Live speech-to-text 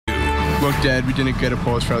Looked dead. We didn't get a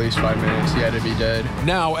pulse for at least 5 minutes. He had to be dead.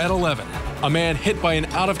 Now at 11, a man hit by an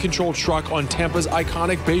out-of-control truck on Tampa's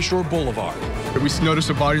iconic Bayshore Boulevard. We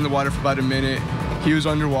noticed a body in the water for about a minute. He was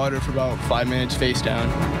underwater for about 5 minutes, face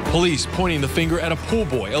down. Police pointing the finger at a pool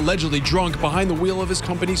boy allegedly drunk behind the wheel of his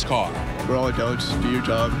company's car. We're all adults. Do your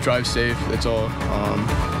job. Drive safe. That's all.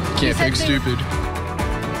 Can't think stupid.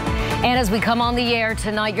 And as we come on the air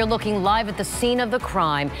tonight, you're looking live at the scene of the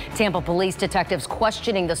crime. Tampa police detectives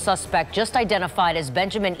questioning the suspect just identified as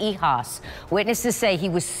Benjamin E. Haas. Witnesses say he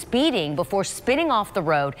was speeding before spinning off the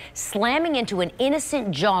road, slamming into an innocent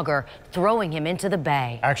jogger, throwing him into the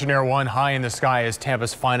bay. Action Air 1 high in the sky as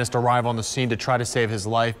Tampa's finest arrive on the scene to try to save his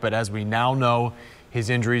life. But as we now know, his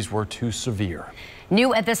injuries were too severe.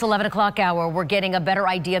 New at this 11 o'clock hour, we're getting a better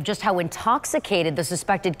idea of just how intoxicated the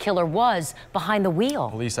suspected killer was behind the wheel.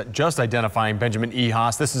 Police just identifying Benjamin E.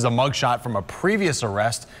 Haas. This is a mugshot from a previous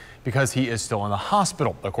arrest because he is still in the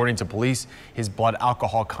hospital. According to police, his blood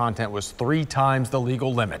alcohol content was 3 times the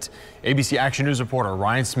legal limit. ABC Action News reporter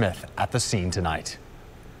Ryan Smith at the scene tonight.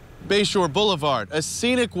 Bayshore Boulevard, a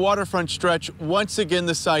scenic waterfront stretch, once again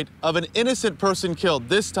the site of an innocent person killed,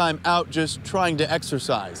 this time out just trying to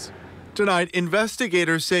exercise. Tonight,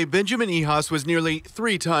 investigators say Benjamin E. Haas was nearly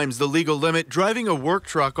 3 times the legal limit driving a work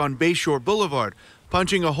truck on Bayshore Boulevard,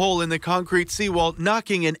 punching a hole in the concrete seawall,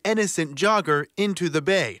 knocking an innocent jogger into the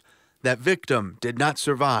bay. That victim did not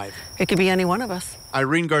survive. It could be any one of us.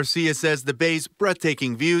 Irene Garcia says the bay's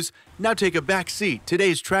breathtaking views now take a back seat.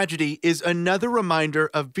 Today's tragedy is another reminder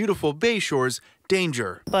of beautiful Bayshore's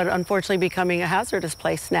danger. But unfortunately becoming a hazardous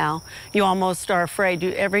place now. You almost are afraid.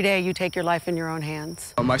 Every day you take your life in your own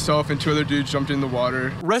hands. Myself and 2 other dudes jumped in the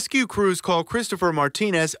water. Rescue crews call Christopher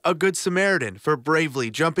Martinez a good Samaritan for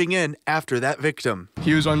bravely jumping in after that victim.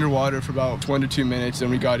 He was underwater for about 1 to 2 minutes,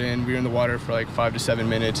 and we got in. We were in the water for like 5 to 7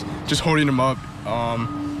 minutes, just holding him up,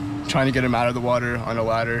 trying to get him out of the water on a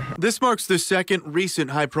ladder. This marks the second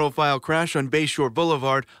recent high-profile crash on Bayshore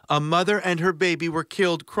Boulevard. A mother and her baby were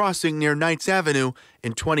killed crossing near Knights Avenue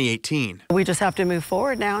in 2018. We just have to move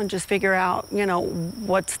forward now and just figure out,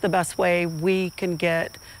 what's the best way we can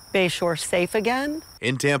get Bayshore safe again.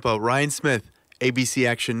 In Tampa, Ryan Smith, ABC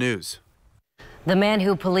Action News. The man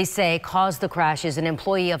who police say caused the crash is an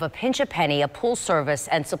employee of a Pinch a Penny, a pool service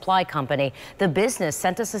and supply company. The business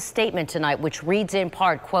sent us a statement tonight which reads in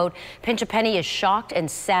part, quote, Pinch a Penny is shocked and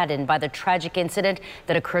saddened by the tragic incident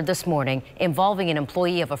that occurred this morning involving an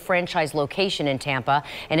employee of a franchise location in Tampa.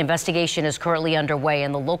 An investigation is currently underway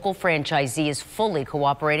and the local franchisee is fully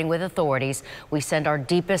cooperating with authorities. We send our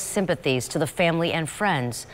deepest sympathies to the family and friends